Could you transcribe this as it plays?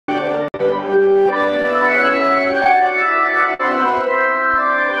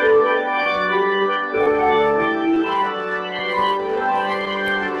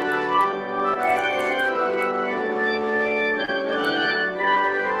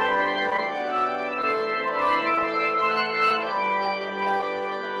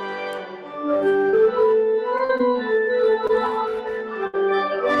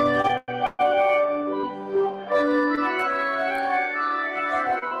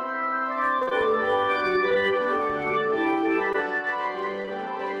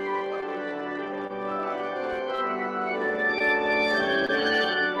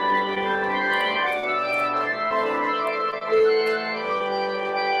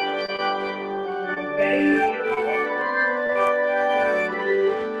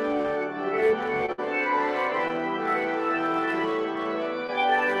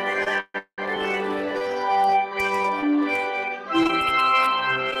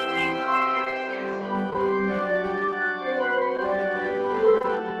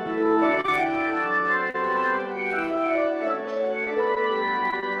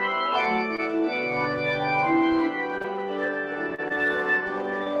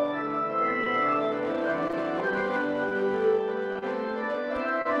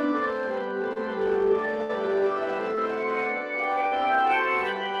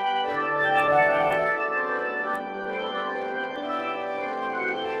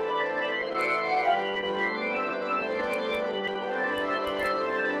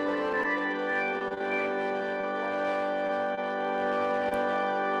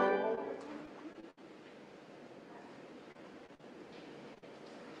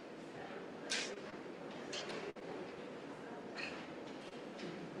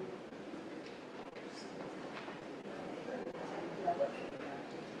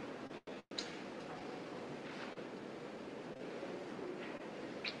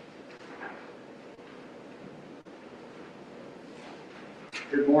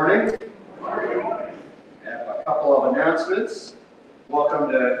Good morning. I have a couple of announcements. Welcome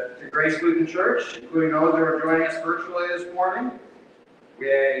to Grace Lutheran Church, including those that are joining us virtually this morning.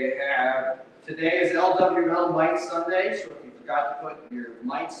 Today is LWL Mite Sunday, so if you forgot to put your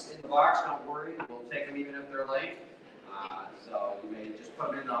mites in the box, don't worry, we'll take them even if they're late. So you may just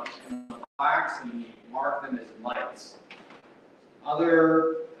put them in the box and mark them as mites.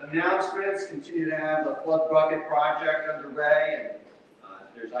 Other announcements: continue to have the flood bucket project underway, and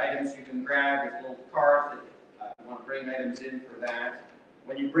there's items you can grab. There's little cards that you want to bring items in for that.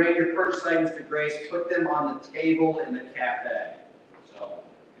 When you bring your purchase items to Grace, put them on the table in the cafe. So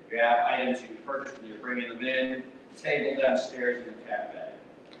if you have items you can purchase and you're bringing them in, table downstairs in the cafe.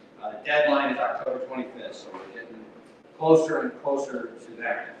 The deadline is October 25th, so we're getting closer and closer to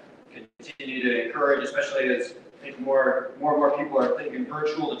that. Continue to encourage, especially as I think more and more people are thinking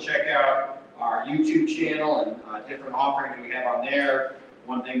virtual, to check out our YouTube channel and different offerings we have on there.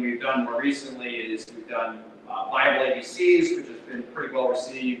 One thing we've done more recently is we've done Bible ABCs, which has been pretty well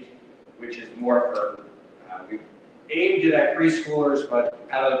received, which is more for, we've aimed it at preschoolers, but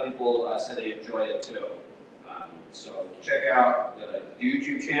other people said they enjoyed it too. So check out the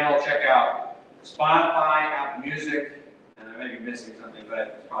YouTube channel, check out Spotify, Apple Music, and I may be missing something, but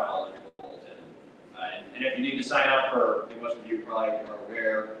it's probably all in the bulletin. And if you need to sign up for, most of you probably are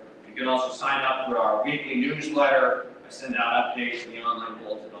aware, you can also sign up for our weekly newsletter. I send out updates in the online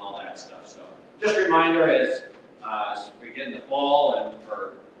bulletin and all that stuff. So just a reminder as we get in the fall, and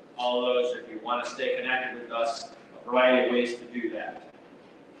for all of those, if you want to stay connected with us, a variety of ways to do that.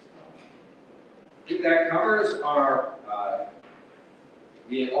 I think that covers our,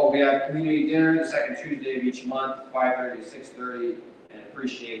 we have community dinner the second Tuesday of each month, 5:30 to 6:30, and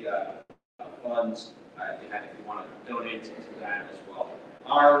appreciate funds if you want to donate to that as well.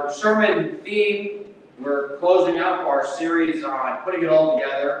 Our sermon theme, we're closing up our series on putting it all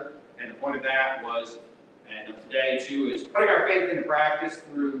together, and the point of that was, and today too, is putting our faith into practice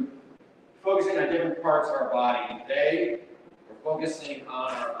through focusing on different parts of our body. Today, we're focusing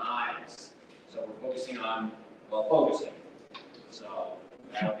on our eyes. So we're focusing on, focusing. So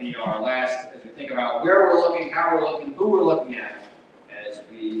that'll be our last, as we think about where we're looking, how we're looking, who we're looking at, as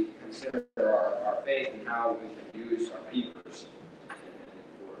we consider our faith and how we can use our peepers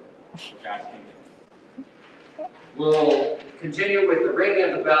for God's kingdom. We'll continue with the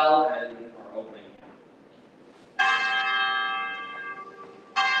ringing of the bell and our opening.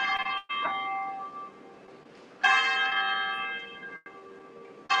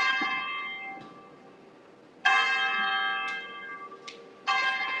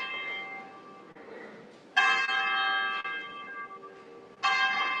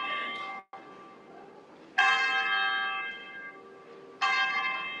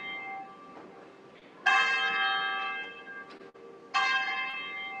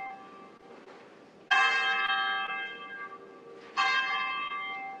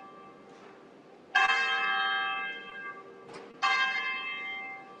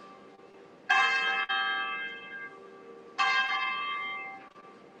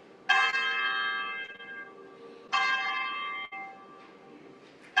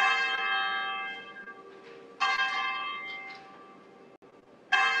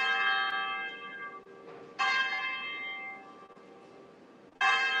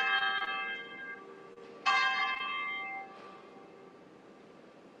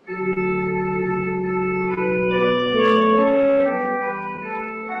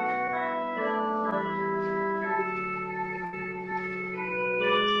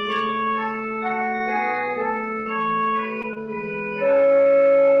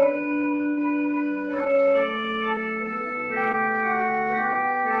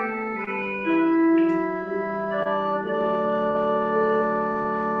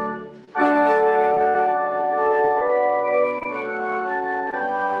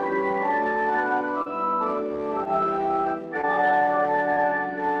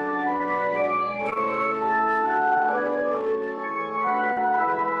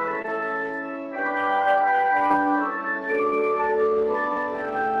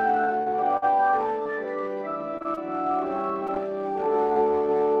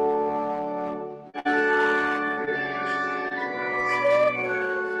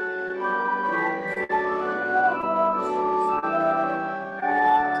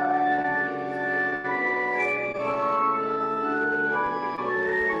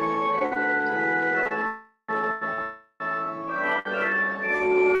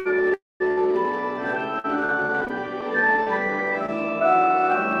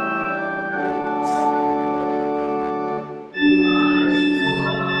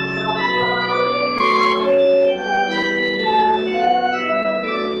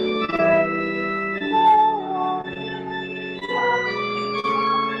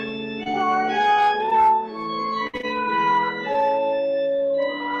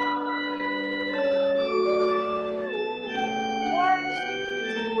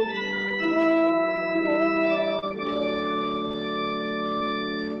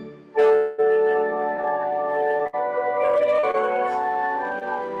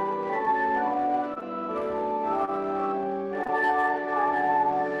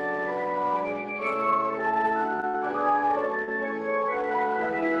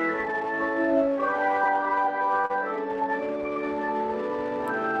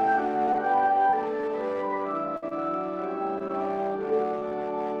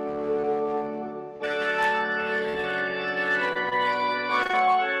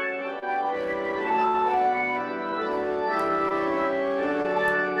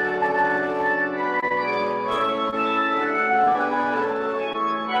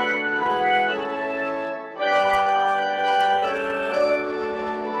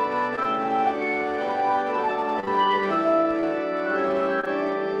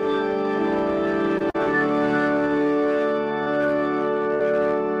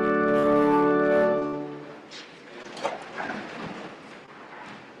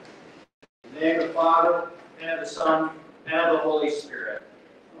 Son, and of the Holy Spirit.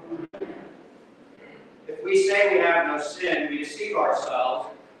 If we say we have no sin, we deceive ourselves,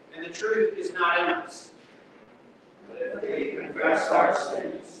 and the truth is not in us. But if we confess our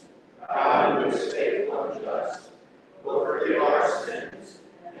sins, God, who is faithful and just, will forgive our sins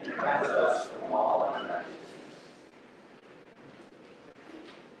and cleanse us from all unrighteousness.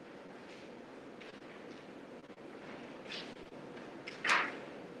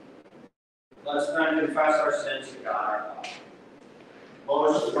 Let us then confess our sins to God our Father.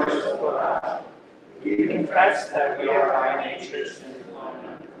 Most merciful God, we confess that we are by nature sinful and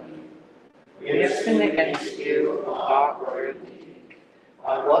unclean. We have sinned against you in thought, word, and deed,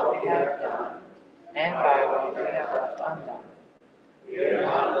 by what we have done, and by what we have left undone. We have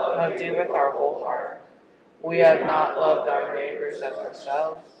not loved you with our whole heart. We have not loved our neighbors as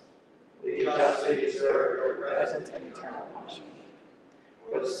ourselves. We justly deserve your present and eternal punishment.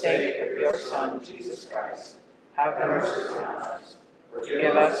 For the sake of your Son, Jesus Christ, have mercy on us.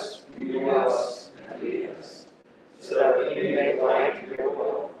 Forgive us, renew us, and lead us, so that we may live your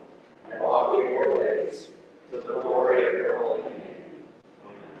will and walk in your ways, to the glory of your holy name.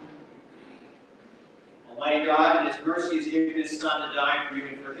 Amen. Almighty God, in his mercy, has given his Son to die for you,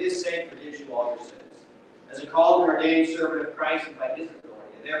 and for his sake forgives you all your sins. As a called and ordained servant of Christ and by his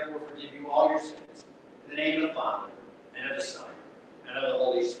authority, I therefore forgive you all your sins, in the name of the Father, and of the Son, and of the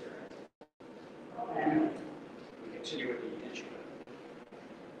Holy Spirit. Amen. We continue with the introduction.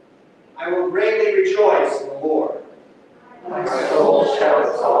 I will greatly rejoice in the Lord. My soul shall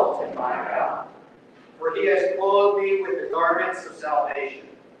exalt in my God. For he has clothed me with the garments of salvation.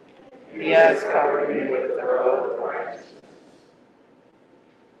 He has covered me with the robe of righteousness.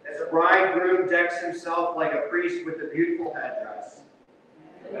 As a bridegroom decks himself like a priest with a beautiful headdress,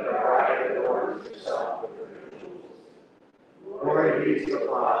 And the bride adorns herself with her jewels. Glory be to the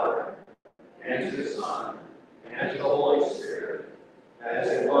Father, and to the Son, and to the Holy Spirit, as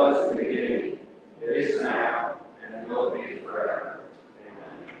it was in the beginning, it is now, and will be forever.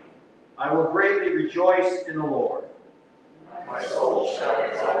 Amen. I will greatly rejoice in the Lord. My soul shall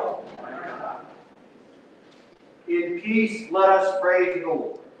exalt in my God. In peace, let us pray to the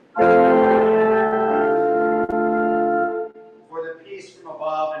Lord. For the peace from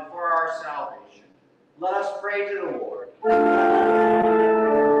above and for our salvation, let us pray to the Lord.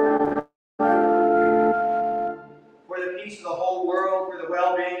 For the peace of the whole world, for the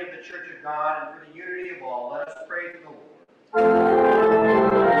well-being of the Church of God, and for the unity of all, let us pray to the Lord.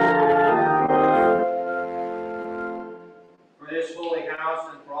 For this holy house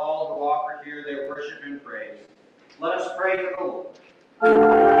and for all who offer here their worship and praise, let us pray to the Lord.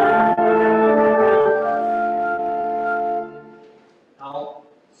 I'll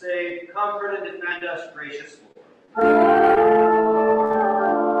say, comfort and defend us, gracious Lord.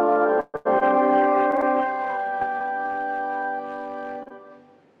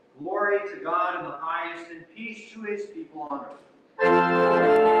 Glory to God in the highest, and peace to his people on earth.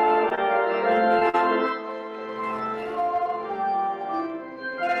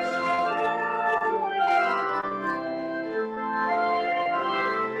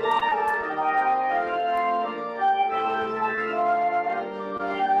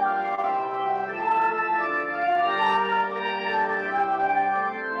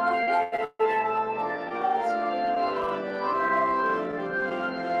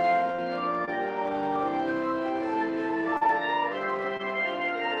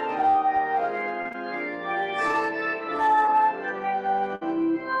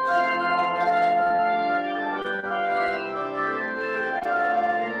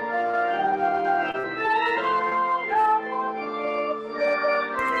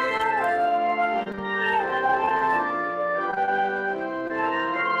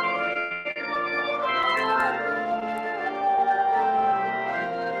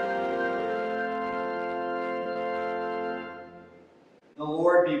 The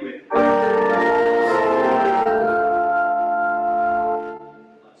Lord be with you.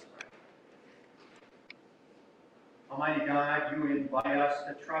 Let's pray. Almighty God, you invite us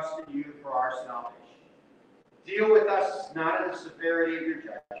to trust in you for our salvation. Deal with us not in the severity of your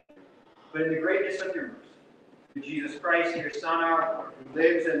judgment, but in the greatness of your mercy. Through Jesus Christ, your Son, our Lord, who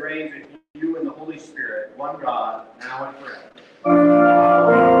lives and reigns with you in the Holy Spirit, one God, now and forever.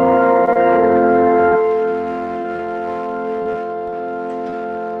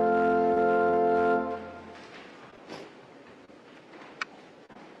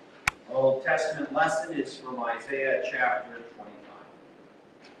 Old Testament lesson is from Isaiah chapter 25.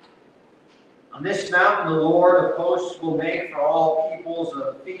 On this mountain the Lord of hosts will make for all peoples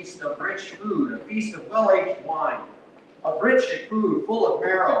a feast of rich food, a feast of well-aged wine, of rich food full of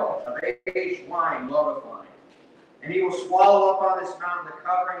marrow, of aged wine well refined, And he will swallow up on this mountain the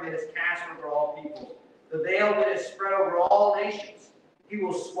covering that is cast over all peoples, the veil that is spread over all nations. He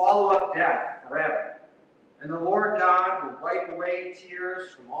will swallow up death forever. And the Lord God will wipe away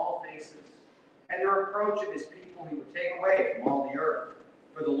tears from all faces, and the reproach of his people he will take away from all the earth.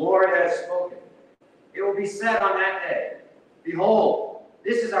 For the Lord has spoken. It will be said on that day, Behold,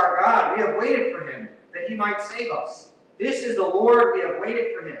 this is our God. We have waited for him, that he might save us. This is the Lord. We have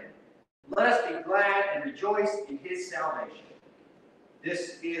waited for him. Let us be glad and rejoice in his salvation.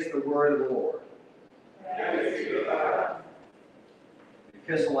 This is the word of the Lord. The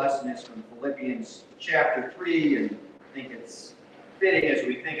epistle lesson is from Philippians chapter 3, and I think it's fitting as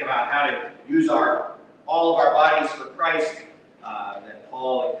we think about how to use all of our bodies for Christ, that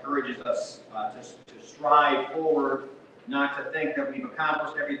Paul encourages us to strive forward, not to think that we've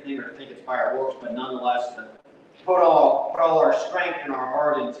accomplished everything or to think it's by our works, but nonetheless to put all our strength and our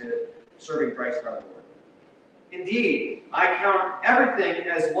heart into serving Christ our Lord. Indeed, I count everything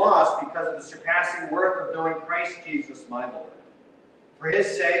as lost because of the surpassing worth of knowing Christ Jesus my Lord. For his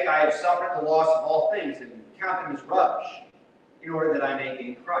sake I have suffered the loss of all things and count them as rubbish, in order that I may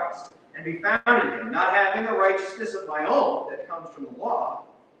gain Christ, and be found in him, not having a righteousness of my own that comes from the law,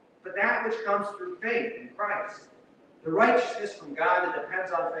 but that which comes through faith in Christ, the righteousness from God that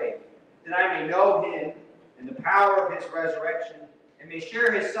depends on faith, that I may know him and the power of his resurrection, and may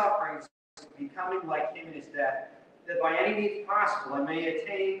share his sufferings, becoming like him in his death, that by any means possible I may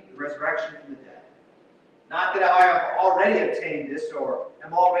attain the resurrection from the dead. Not that I have already obtained this or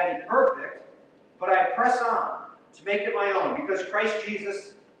am already perfect, but I press on to make it my own, because Christ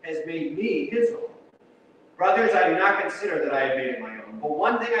Jesus has made me his own. Brothers, I do not consider that I have made it my own, but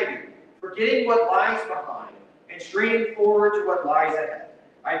one thing I do, forgetting what lies behind and straining forward to what lies ahead,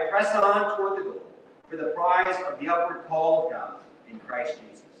 I press on toward the goal, for the prize of the upward call of God in Christ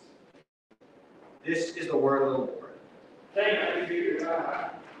Jesus. This is the word of the Lord. Thank you, God.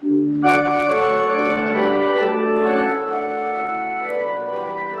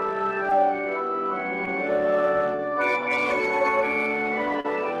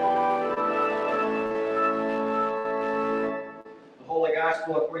 The Holy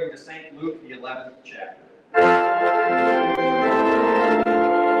Gospel according to St. Luke, the 11th chapter.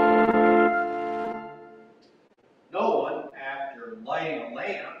 No one, after lighting a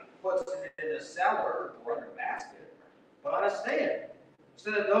lamp, puts it in a cellar or under a basket, but on a stand, so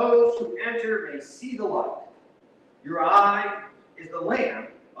that those who enter may see the light. Your eye is the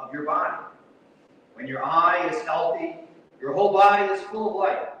lamp of your body. When your eye is healthy, your whole body is full of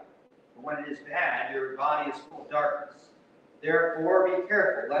light. But when it is bad, your body is full of darkness. Therefore, be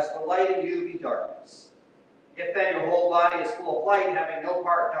careful, lest the light in you be darkness. If then your whole body is full of light, having no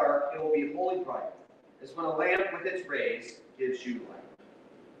part dark, it will be wholly bright, as when a lamp with its rays gives you light.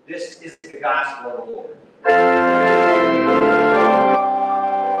 This is the gospel of the Lord.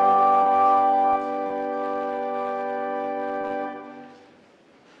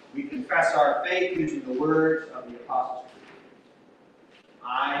 We confess our faith using the words of the Apostles' Creed.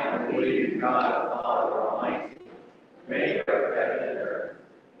 I believe in God, Father Almighty, maker of heaven and earth,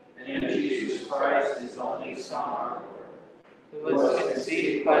 and in Jesus Christ, his only Son, our Lord, who was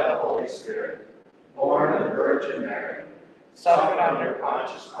conceived by the Holy Spirit, born of the Virgin Mary, suffered under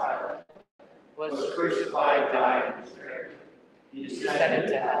Pontius Pilate, was crucified, died, and was buried. He descended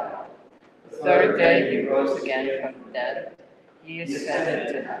to hell. The third day he rose again from the dead. He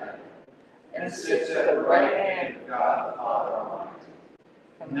ascended to heaven, and sits at the right hand of God the Father Almighty.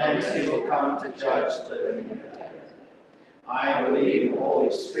 From thence he will come to judge the living and the dead. I believe in the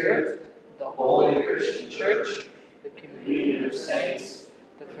Holy Spirit, the holy Christian Church, the communion of saints,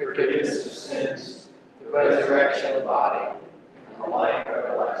 the forgiveness of sins, the resurrection of the body, and the life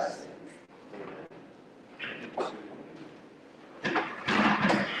everlasting.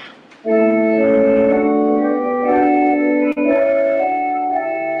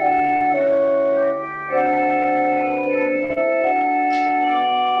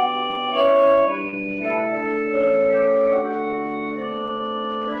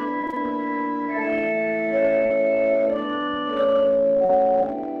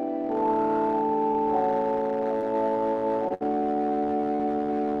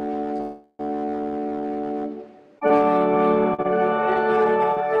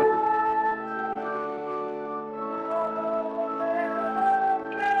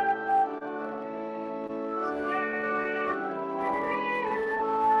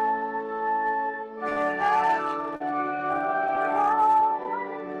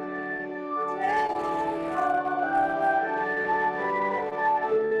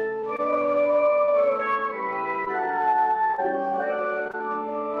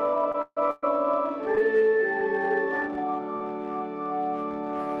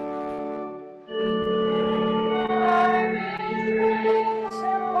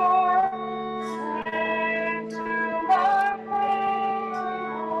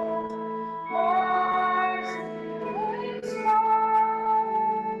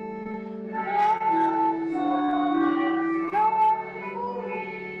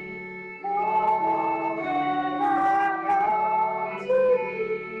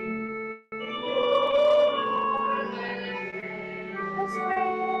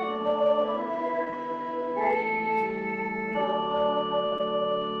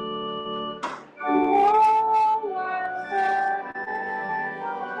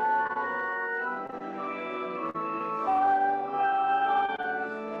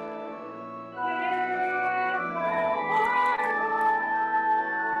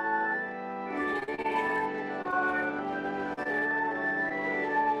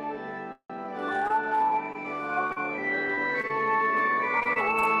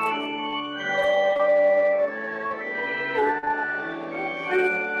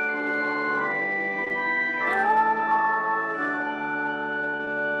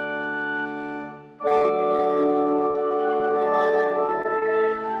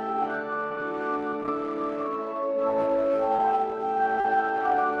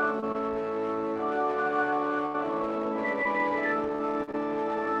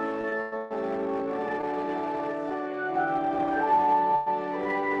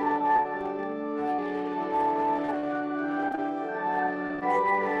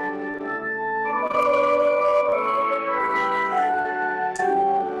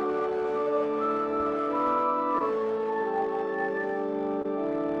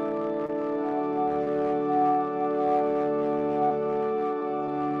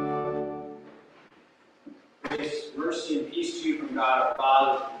 Mercy and peace to you from God our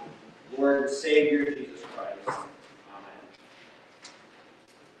Father, Lord and Savior, Jesus Christ. Amen.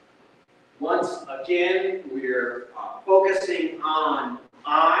 Once again, we're focusing on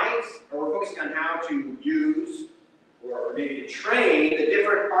eyes, or we're focusing on how to use, or maybe to train the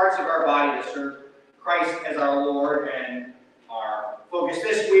different parts of our body to serve Christ as our Lord. And our focus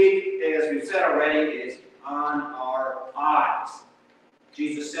this week, as we've said already, is on our eyes.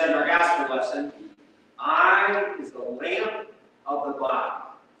 Jesus said in our gospel lesson, "Eye is the lamp of the body."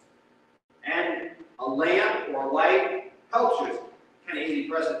 And a lamp or light helps us. It's kind of easy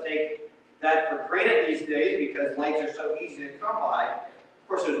for us to take that for granted these days because lights are so easy to come by. Of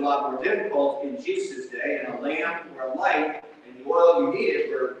course, it was a lot more difficult in Jesus' day, and a lamp or a light and the oil you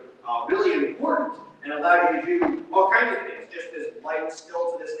needed were really important and allowed you to do all kinds of things. Just as light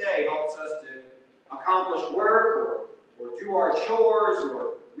still to this day helps us to accomplish work or do our chores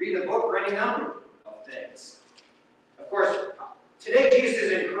or read a book or any number of things. Of course, today Jesus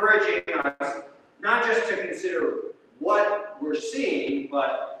is encouraging us not just to consider what we're seeing,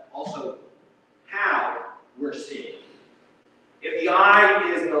 but also how we're seeing. If the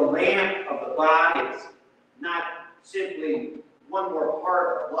eye is the lamp of the body, it's not simply one more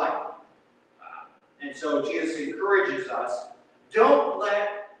part of life. And so Jesus encourages us, don't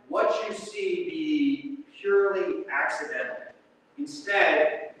let what you see be purely accidental.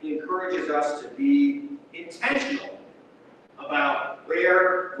 Instead, he encourages us to be intentional about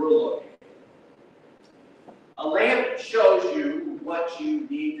where we're looking. A lamp shows you what you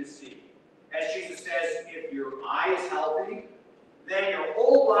need to see. As Jesus says, if your eye is healthy, then your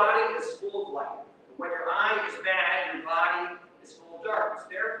whole body is full of light. But when your eye is bad, your body is full of darkness.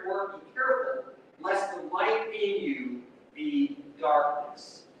 Therefore, be careful lest the light in you be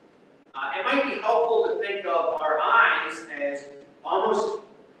darkness. It might be helpful to think of our eyes as almost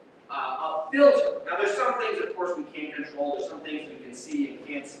a filter. Now, there's some things, of course, we can't control. There's some things we can see and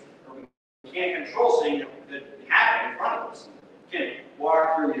can't, or we can't control seeing that happen in front of us. You can't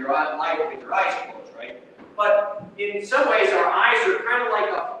walk through your life with your eyes closed, right? But in some ways, our eyes are kind of like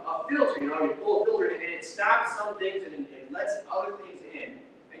a filter. You know, you pull a filter and it stops some things and it lets other things in.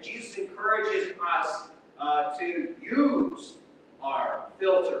 And Jesus encourages us to use our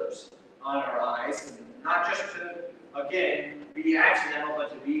filters on our eyes, not just to, again, be accidental, but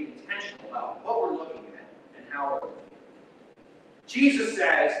to be intentional about what we're looking at and how we're looking. Jesus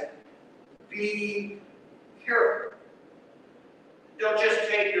says, be careful. Don't just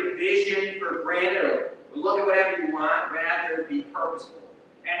take your vision for granted or look at whatever you want, rather be purposeful.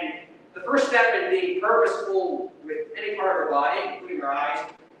 And the first step in being purposeful with any part of our body, including our eyes,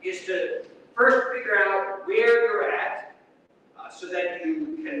 is to first figure out where you're at so that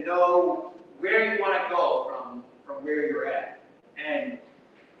you can know where you want to go from where you're at. And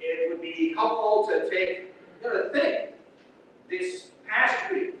it would be helpful to take, to think, this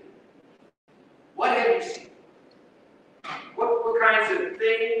past week, what have you seen? What kinds of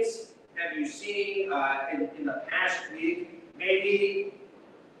things have you seen in the past week? Maybe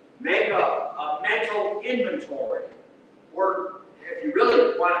make a mental inventory. Or if you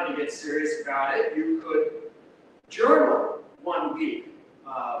really wanted to get serious about it, you could journal one week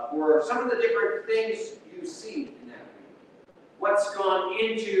for some of the different things you see in that week. What's gone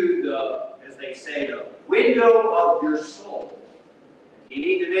into the, as they say, the window of your soul. You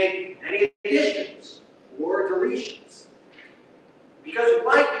need to make any additions or deletions. Because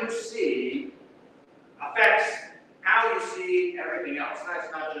what you see affects how you see everything else.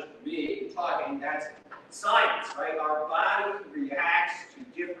 That's not just me talking, that's science, right? Our body reacts to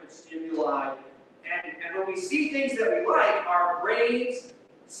different stimuli. And when we see things that we like, our brains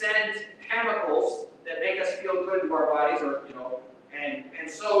send chemicals that make us feel good to our bodies, or and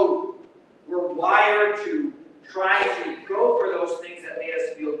so we're wired to try to go for those things that made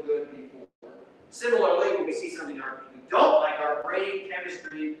us feel good before. Similarly, when we see something we don't like, our brain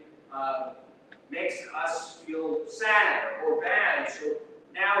chemistry makes us feel sad or bad. And so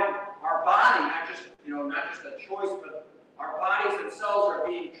now our body, not just a choice, but our bodies themselves are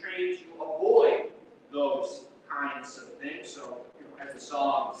being trained to avoid those kinds of things. So, as the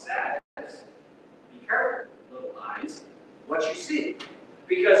song says, be careful, little eyes, what you see.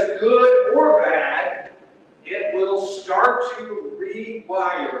 Because good or bad, it will start to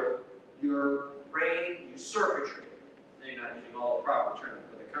rewire your brain circuitry. They're not using all the proper terms,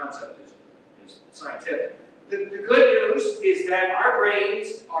 but the concept is scientific. The good news is that our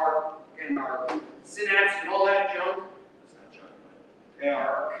brains are, and our synapses and all that junk, it's not junk, they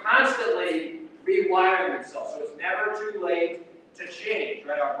are constantly rewiring themselves. So it's never too late to change,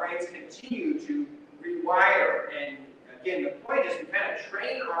 right? Our brains continue to rewire. And again, the point is we kind of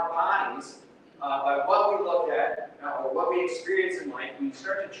train our bodies by what we look at or what we experience in life, we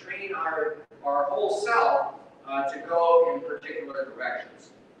start to train our whole self to go in particular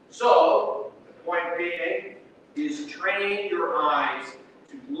directions. So, the point being is train your eyes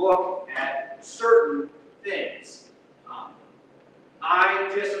to look at certain things.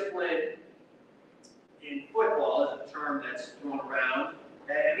 Eye discipline in football is a term that's thrown around.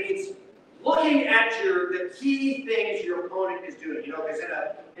 It means looking at the key things your opponent is doing. You know, because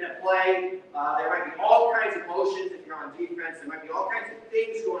in a play, there might be all kinds of motions. If you're on defense, there might be all kinds of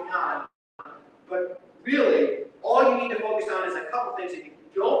things going on. But really, all you need to focus on is a couple things that you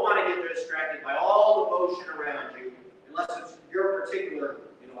don't want to get distracted by all the motion around you, unless it's your particular,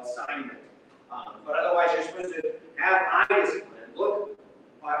 assignment. But otherwise, you're supposed to have eye discipline. Look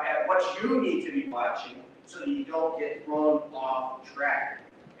at what you need to be watching so that you don't get thrown off track.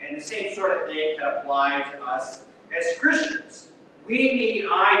 And the same sort of thing can apply to us as Christians. We need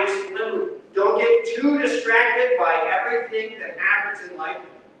eye discipline. Don't get too distracted by everything that happens in life,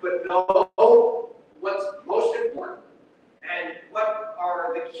 but know what's most important and what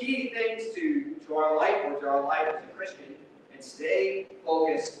are the key things to our life or to our life as a Christian, and stay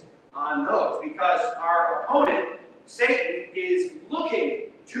focused on those. Because our opponent, Satan, is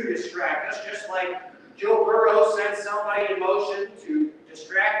looking to distract us, just like Joe Burrow sent somebody in motion to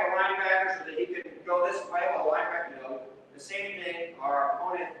distract the linebacker so that he could go this way while the linebacker goes. The same thing, our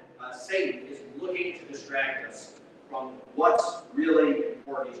opponent, Satan, is looking to distract us from what's really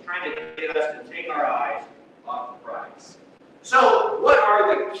important. He's trying to get us to take our eyes off the prize. So, what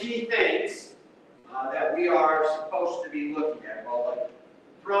are the key things that we are supposed to be looking at? Well,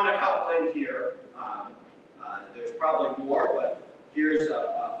 I've thrown a couple in here. There's probably more, but here's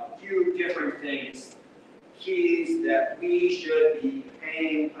a few different things, keys that we should be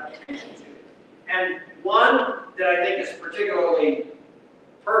paying attention to. And one that I think is particularly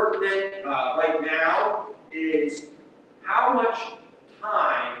pertinent right now is how much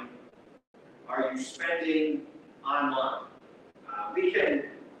time are you spending online? We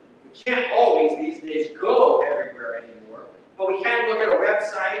can't always these days go everywhere anymore, but we can look at a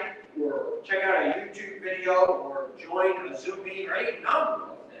website or check out a YouTube video or join a Zoom meeting or any number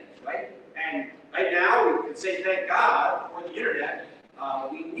of things, right? And right now we can say thank God for the internet.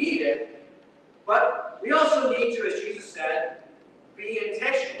 We need it, but we also need to, as Jesus said, be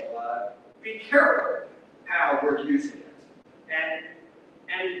intentional, be careful how we're using it.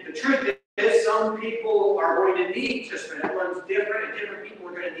 And the truth is, some people are going to need to spend, everyone's different, and different people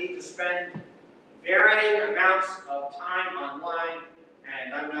are going to need to spend varying amounts of time online.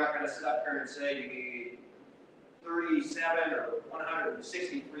 And I'm not going to sit up here and say you need 37 or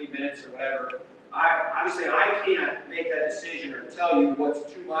 163 minutes or whatever. Obviously, I can't make that decision or tell you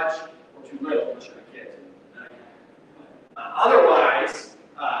what's too much or too little, unless you're my kids. Otherwise,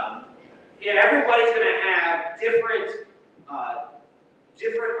 everybody's going to have different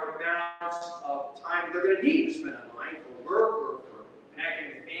amounts of time they're going to need to spend online for work or for connecting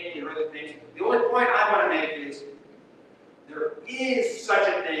with family or other things. The only point I want to make is there is such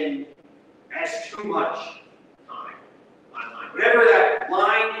a thing as too much time online. Whatever that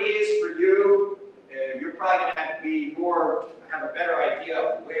line is for you, you're probably going to have a better idea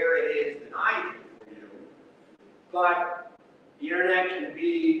of where it is than I do for you. But the internet can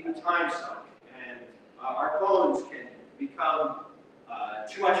be a time suck, and our phones can become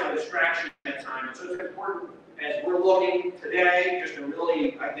too much of a distraction at times. So it's important, as we're looking today, just a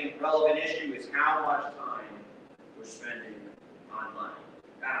really, I think, relevant issue is how much time we're spending online.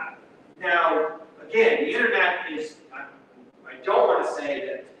 Now, again, the internet is, I don't want to say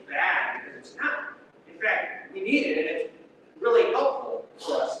that it's bad, because it's not. In fact, we need it, and it's really helpful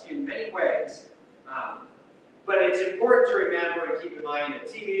for us in many ways. But it's important to remember and keep in mind that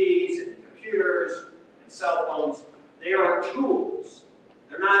TVs and computers and cell phones, they are tools.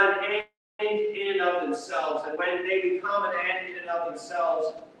 They're not an end in and of themselves. And when they become an end in and of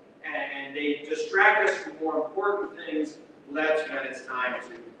themselves and they distract us from more important things, well, that's when it's time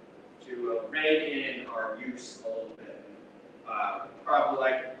to rein in our use a little bit. Probably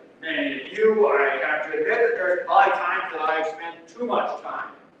like many of you, I have to admit that there's probably times that I've spent too much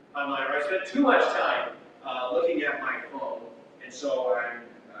time online, or I spent too much time looking at my phone, and so I'm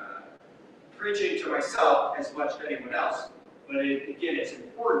preaching to myself as much as anyone else. But again, it's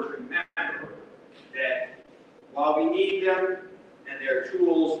important to remember that while we need them and they're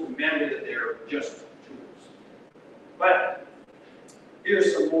tools, remember that they're just tools. But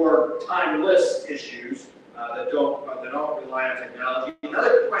here's some more timeless issues that don't rely on technology.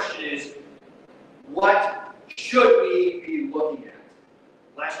 Another question is, what should we be looking at?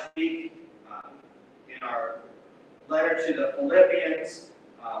 Last week, in our letter to the Philippians,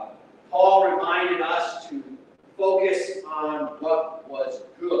 Paul reminded us to focus on what was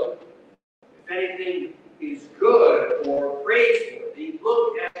good. If anything is good or praiseworthy,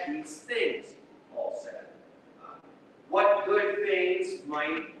 look at these things, Paul said. What good things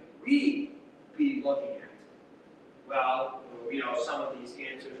might we be looking at? Well, some of these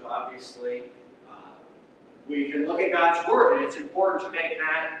answers, obviously, we can look at God's Word, and it's important to make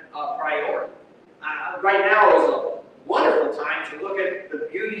that a priority. Right now is a wonderful time to look at the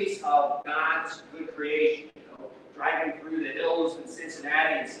beauties of God's good creation. Driving through the hills in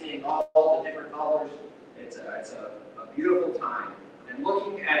Cincinnati and seeing all the different colors, it's a beautiful time. And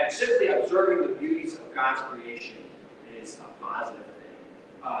looking at, simply observing the beauties of God's creation is a positive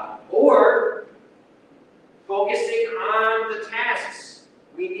thing. Or focusing on the tasks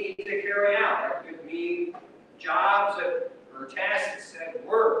we need to carry out. That could mean jobs or tasks at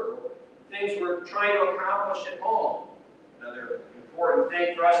work, or things we're trying to accomplish at home. Another important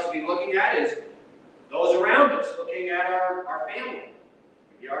thing for us to be looking at is those around us, looking at our family,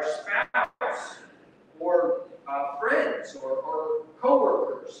 maybe our spouse, or friends, or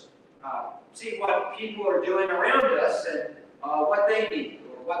co-workers. See what people are doing around us and what they need,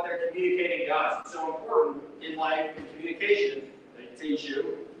 or what they're communicating to us. It's so important in life and communication, they teach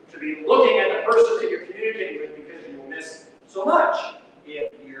you, to be looking at the person that you're communicating with, because you will miss so much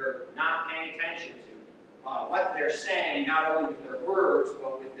if you're not paying attention to what they're saying, not only with their words,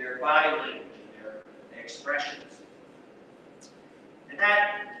 but with their body language and their expressions. And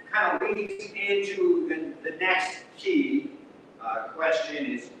that kind of leads into the next key question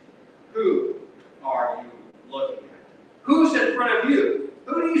is, who are you looking at? Who's in front of you?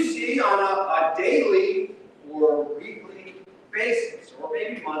 Who do you see on a daily or weekly basis, or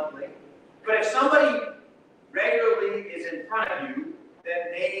maybe monthly? But if somebody regularly is in front of you,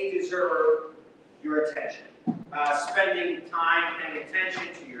 then they deserve your attention. Spending time paying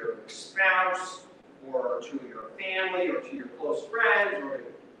attention to your spouse, or to your family, or to your close friends, or to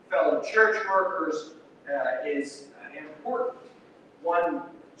fellow church workers is important. One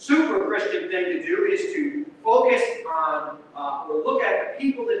super Christian thing to do is to focus on or look at the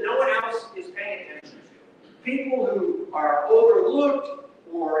people that no one else is paying attention to. People who are overlooked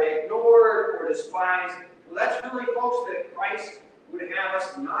or ignored or despised. Well, that's really folks that Christ would have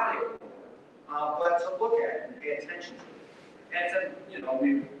us not ignore, but to look at and pay attention to. And to,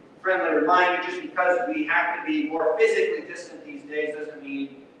 we friendly reminder, just because we have to be more physically distant these days doesn't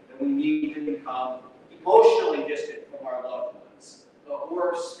mean that we need to become emotionally distant from our loved ones,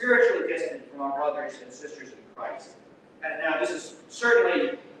 or spiritually distant from our brothers and sisters in Christ. And now this is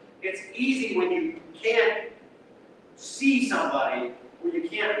certainly, it's easy when you can't see somebody, when you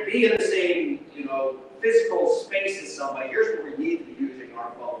can't be in the same, physical space as somebody. Here's where we need to be using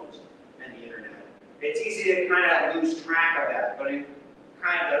our phones and the internet. It's easy to kind of lose track of that, but it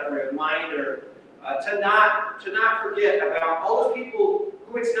kind of a reminder to not forget about all those people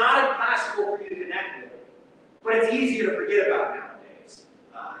who it's not impossible for you to connect with, but it's easier to forget about nowadays.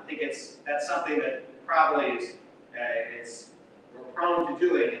 I think that's something that probably is we're prone to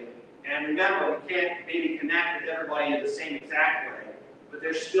doing. And remember, we can't maybe connect with everybody in the same exact way, but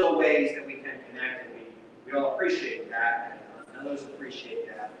there's still ways that we can connect, and we all appreciate that, and others appreciate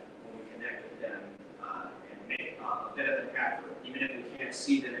that when we connect with them and make a bit of an effort, even if we can't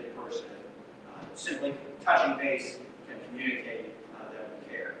see them in person. Simply touching base can communicate that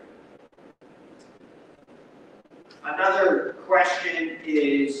we care. Another question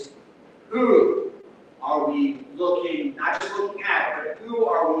is, who are we looking, not just looking at, but who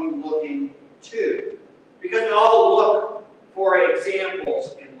are we looking to? Because we all look for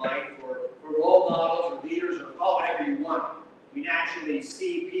examples in life, or role models, or leaders, or call it whatever you want. We naturally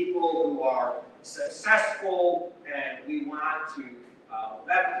see people who are successful, and we want to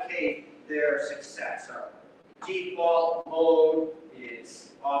replicate their success. Our default mode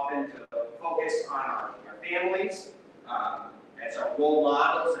is often to focus on our families as our role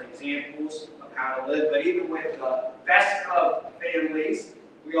models and examples of how to live. But even with the best of families,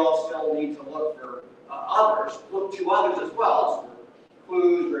 we all still need to look for others, look to others as well for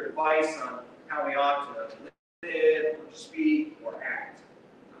clues or advice on how we ought to live, or speak, or act.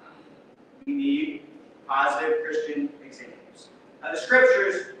 We need positive Christian examples. The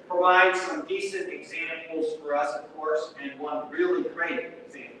scriptures provide some decent examples for us, of course, and one really great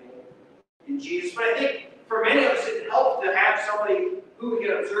example in Jesus. But I think for many of us, it helps to have somebody who we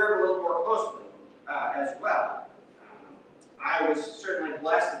can observe a little more closely as well. I was certainly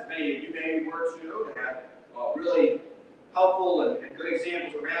blessed, as many of you maybe were too, to have really helpful and good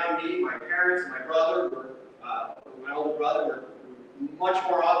examples around me. My parents and my brother my older brother were much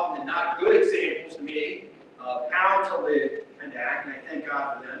more often than not good examples to me of how to live and act, and I thank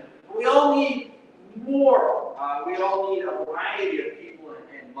God for them. We all need more. We all need a variety of people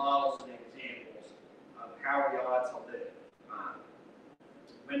and models and examples of how we ought to live.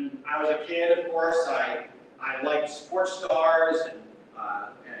 When I was a kid, of course, I liked sports stars and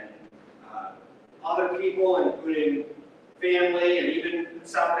other people, including family, and even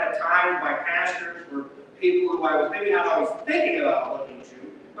some at times my pastors were people who I was maybe not always thinking about looking to,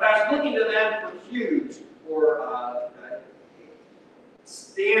 but I was looking to them for cues or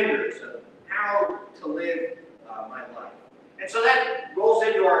standards of how to live my life. And so that rolls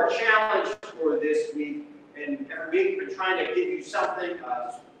into our challenge for this week. And every week we're trying to give you something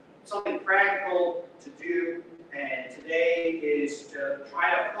practical to do. And today is to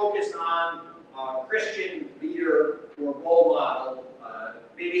try to focus on a Christian leader or role model.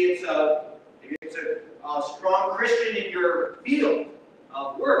 Maybe it's a strong Christian in your field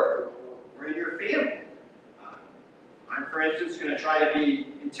of work or in your family. I'm, for instance, going to try to be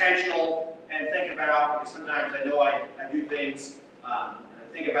intentional and think about, because sometimes I know I do things, and I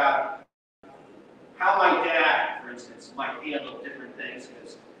think about how my dad, for instance, might handle different things,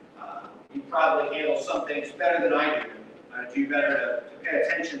 because he probably handles some things better than I do. Do better to pay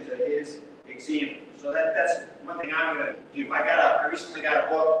attention to his example. So that's one thing I'm going to do. I recently got a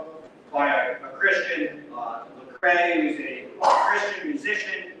book by a Christian, Lecrae, who's a Christian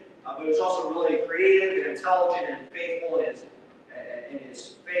musician, but who's also really creative and intelligent and faithful in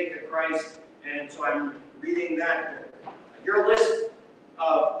his faith in Christ. And so I'm reading that book. Your list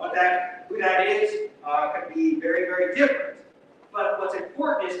of who that is could be very, very different. But what's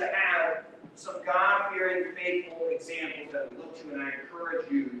important is to have some God-fearing, faithful examples that we look to, and I encourage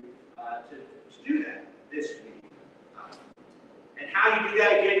you to do that this week. And how you do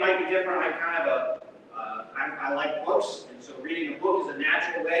that, again, might be different. I like books, and so reading a book is a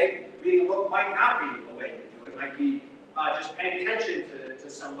natural way. Reading a book might not be a way to do it. It might be just paying attention to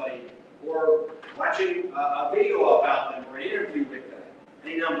somebody, or watching a video about them, or an interview with them,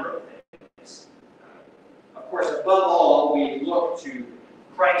 any number of things. Of course, above all, we look to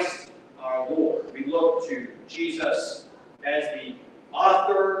Christ our Lord. We look to Jesus as the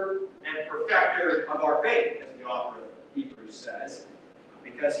author and perfecter of our faith, as the author of Hebrews says,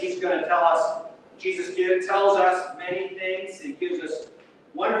 because he's going to tell us, Jesus tells us many things. He gives us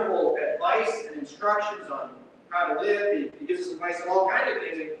wonderful advice and instructions on how to live. He gives us advice on all kinds of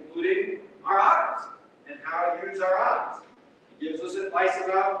things, including our eyes and how to use our eyes. He gives us advice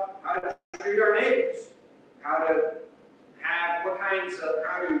about how to treat our neighbors, how to have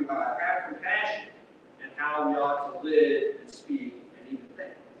have compassion, and how we ought to live and speak and even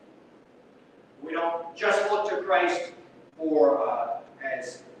think. We don't just look to Christ for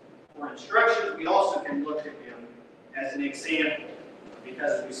instructions. We also can look to him as an example,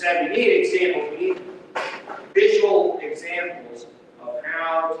 because as we said, we need examples. We need visual examples of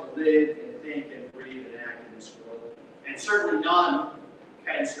how to live and think and breathe and act in this world. And certainly none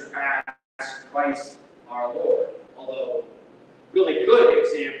can surpass Christ our Lord, although really good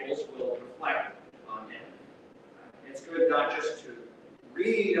examples will reflect on him. It's good not just to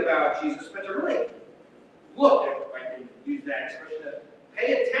read about Jesus, but to really look, if I can use that expression, to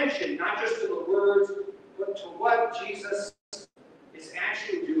pay attention not just to the words, but to what Jesus is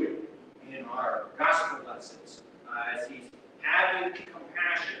actually doing in our gospel lessons, as he's having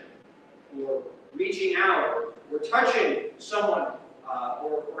compassion, or reaching out, or touching someone,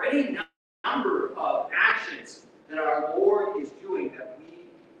 or any number of actions that our Lord is doing that we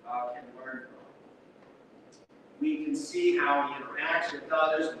can learn from. We can see how he interacts with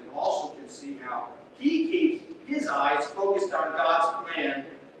others, and we also can see how he keeps his eyes focused on God's plan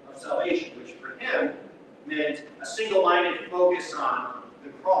of salvation, which for him meant a single-minded focus on the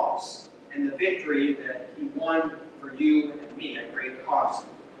cross and the victory that he won for you and me at great cost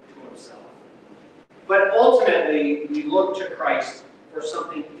to himself. But ultimately, we look to Christ for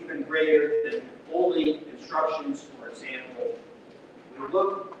something even greater than only instructions or example. We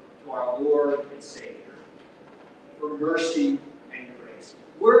look to our Lord and Savior for mercy and grace.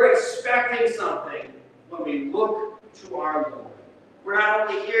 We're expecting something when we look to our Lord. We're not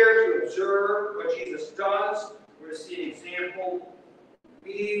only here to observe what Jesus does, we're to see an example.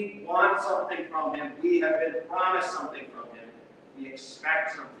 We want something from him. We have been promised something from him. We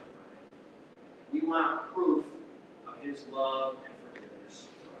expect something from him. We want proof of his love and forgiveness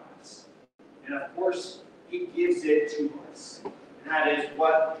for us. And of course, he gives it to us. And that is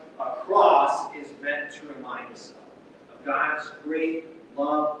what a cross is meant to remind us of God's great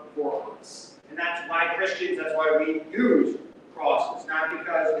love for us. And that's why Christians, that's why we use crosses. Not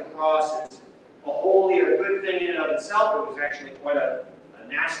because the cross is a holy or good thing in and of itself. It was actually quite a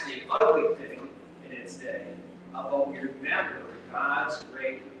nasty, ugly thing in its day. But we remember God's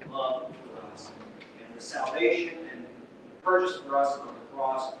great love for us and the salvation and purchase for us on the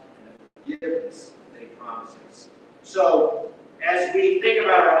cross and the forgiveness that He promises. So, as we think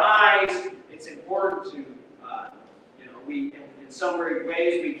about our eyes, it's important to, we in some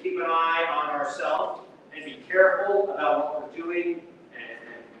ways we keep an eye on ourselves and be careful about what we're doing and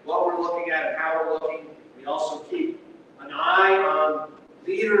what we're looking at and how we're looking. We also keep an eye on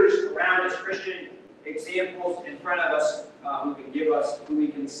leaders around us, Christian examples in front of us who can give us, who we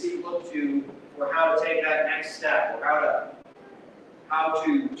can look to for how to take that next step or how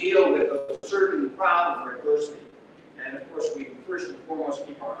to deal with a certain problem or adversity. And of course, we first and foremost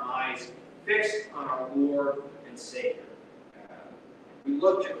keep our eyes fixed on our Lord and Savior. We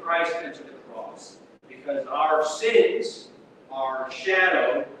look to Christ and to the cross because our sins are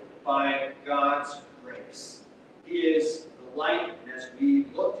shadowed by God's grace. He is the light, and as we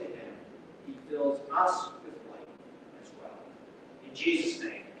look to Him, He fills us with light as well. In Jesus'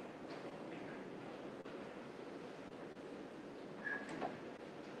 name.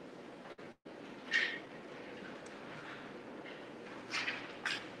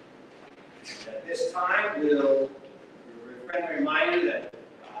 At this time, we'll friendly reminder that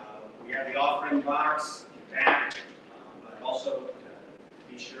we have the offering box back, but also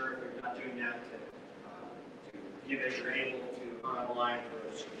be sure if you're not doing that to give as you're able to online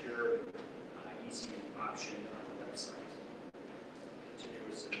for a secure, easy option on the website. Continue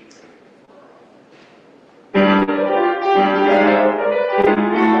with some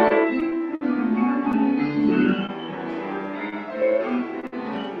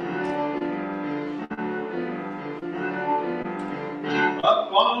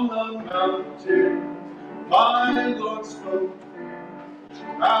Up on the mountain, my Lord spoke,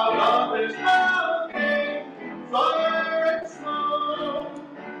 how love is mounting, fire and smoke.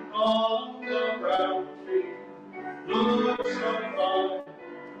 All around me, look so fine.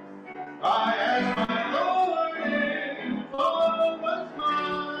 I asked my Lord if all was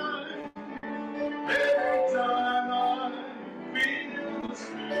mine. Every time I feel the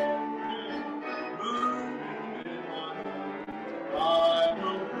Spirit moving in my heart, I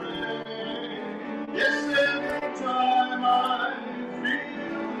will pray. Yes, every time I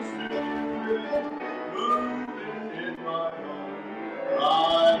feel the Spirit moving in my heart,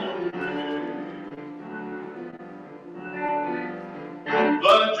 I will pray.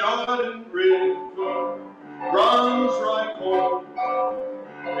 The Jordan River runs right for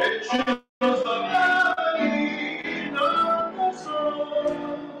it, chills the valley of the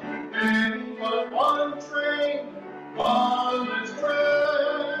soul. In but one train, on this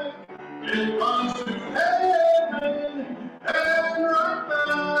track, it runs to heaven and right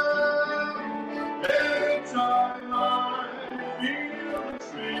back. Every time I feel the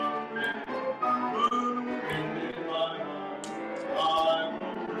Spirit moving in my heart, I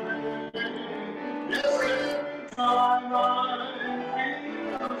will pray. Yes, every time I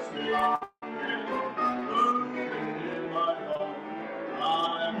feel the Spirit moving in my heart,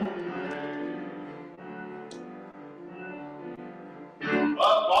 I will pray.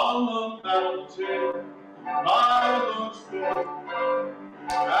 Up on the mountain, my Lord spoke,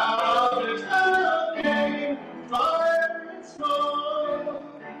 out of His hand fire and smoke.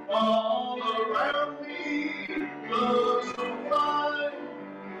 All around me looks so fine.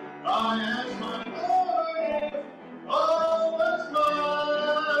 I asked my Lord if all was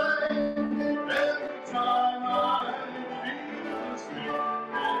mine. Every time I feel the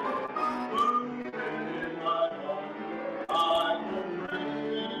Spirit moving in my heart, I will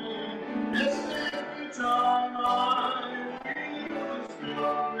pray. Yes, every time I feel the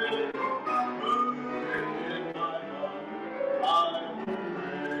Spirit moving in my heart, I will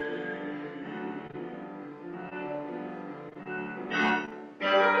pray.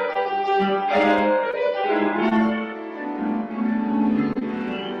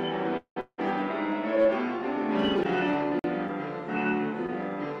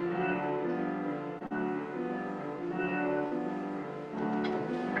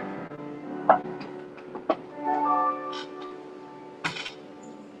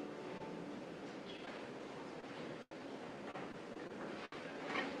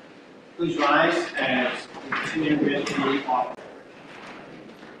 Please rise as we continue with the offering.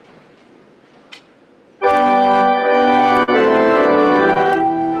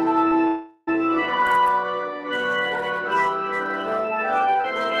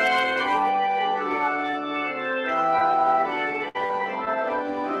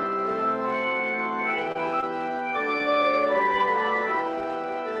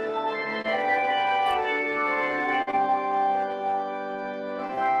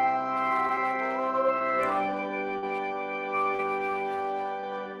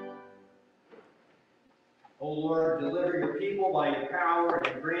 power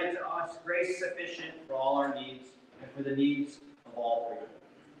and grant to us grace sufficient for all our needs and for the needs of all three.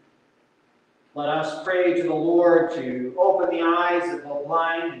 Let us pray to the Lord to open the eyes of the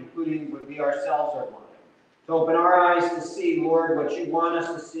blind, including what we ourselves are blind. To open our eyes to see, Lord, what you want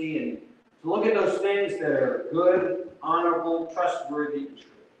us to see, and to look at those things that are good, honorable, trustworthy, and true.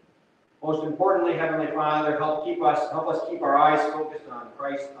 Most importantly, Heavenly Father, help us keep our eyes focused on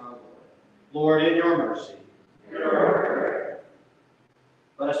Christ our Lord. Lord, in your mercy.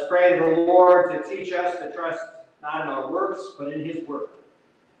 Let us pray to the Lord to teach us to trust not in our works, but in his word,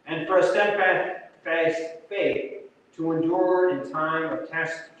 and for a steadfast faith to endure in time of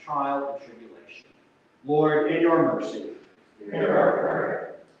test, trial, and tribulation. Lord, in your mercy.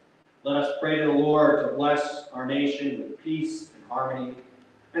 Let us pray to the Lord to bless our nation with peace and harmony,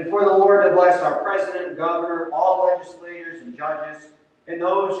 and for the Lord to bless our president, governor, all legislators and judges, and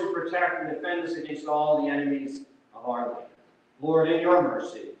those who protect and defend us against all the enemies of our land. Lord, in your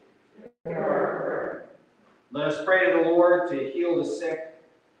mercy. Let us pray to the Lord to heal the sick,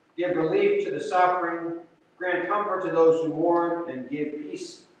 give relief to the suffering, grant comfort to those who mourn, and give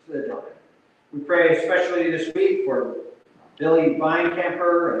peace to the dying. We pray especially this week for Billy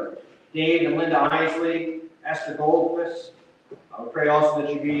Beinkemper, and Dave and Linda Isley, Esther Goldfuss. We pray also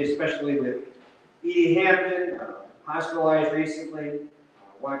that you be especially with Edie Hampton, hospitalized recently.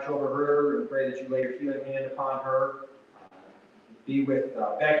 Watch over her and pray that you lay your healing hand upon her. Be with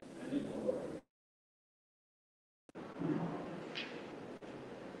Becky.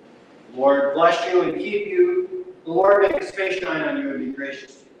 Lord bless you and keep you. The Lord make his face shine on you and be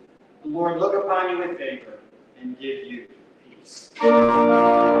gracious to you. The Lord look upon you with favor and give you peace.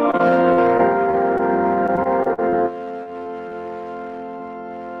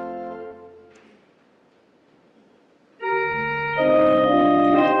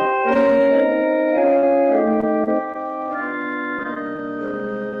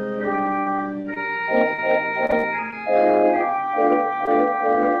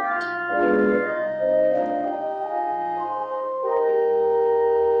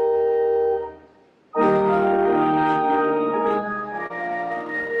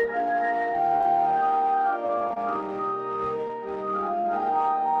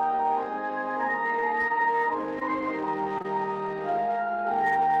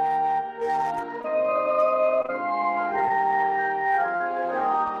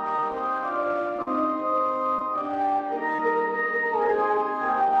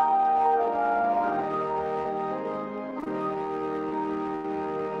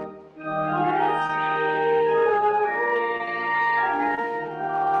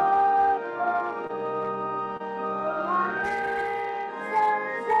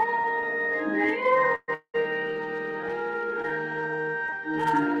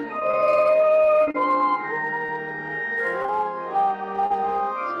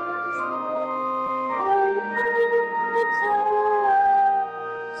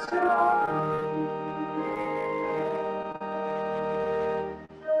 So